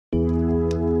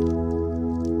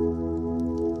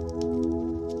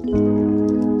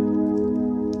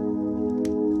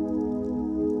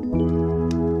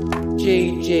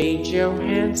DJ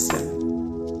Johanson,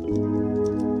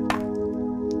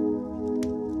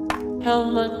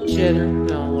 Helmut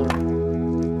Jederknller,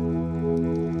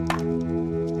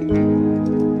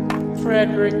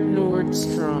 Fredrik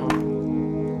Nordstrm,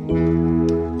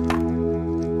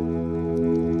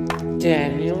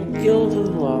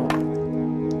 Gildenlw,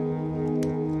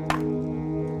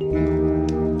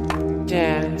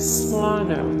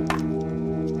 Swan,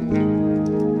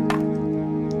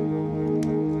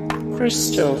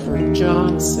 Christofer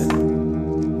Johnsson,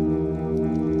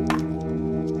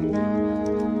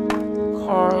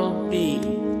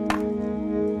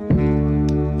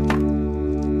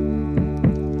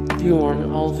 Bjrn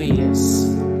Ulvaeus,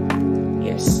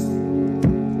 yes,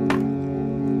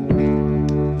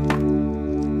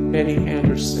 Betty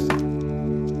Andersson,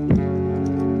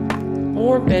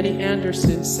 or Betty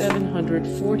Andersson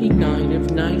 749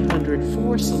 of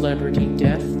 904 celebrity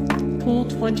death, pool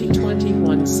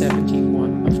 2021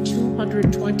 71 of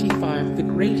 225 the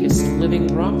greatest living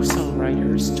rock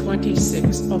songwriters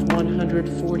 26 of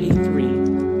 143,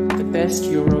 the best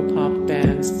Europop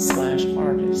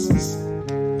bands/artists.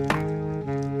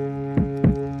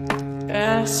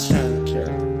 Basshunter,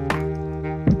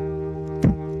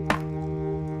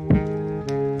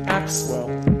 Axwell,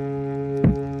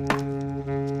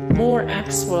 more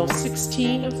Axwell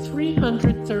 16 of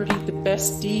 330 the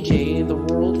best DJ in the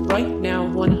world right now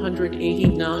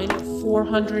 189 of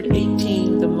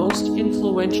 418 the most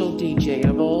influential DJ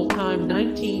of all time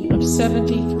 19 of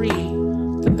 73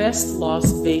 the best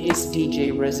Las Vegas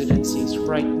DJ residencies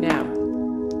right now.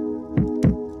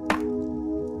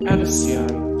 Avicii,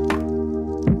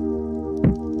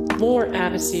 more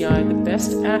Avicii the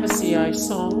best Avicii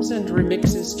songs and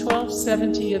remixes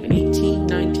 1270 of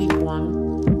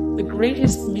 1891 the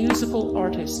greatest musical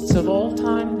artists of all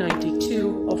time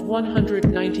 92 of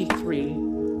 193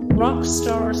 rock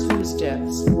stars whose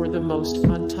deaths were the most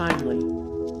untimely.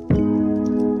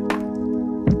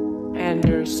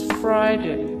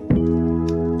 Fridn,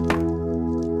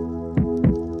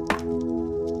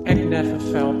 Agnetha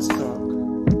Fltskog,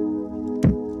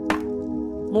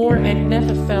 more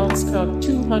Agnetha Fltskog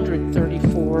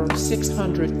 234 of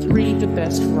 603 the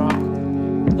best rock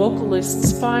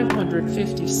vocalists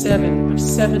 557 of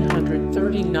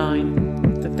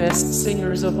 739 the best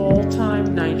singers of all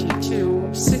time 92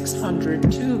 of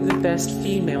 602 the best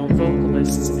female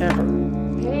vocalists ever.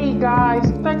 Hey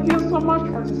guys, thank you so much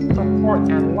for the support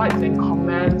and likes and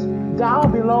comments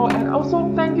down below, and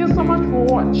also thank you so much for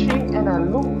watching, and I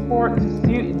look forward to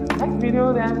see you in the next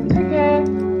video. Then take care,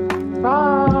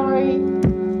 bye.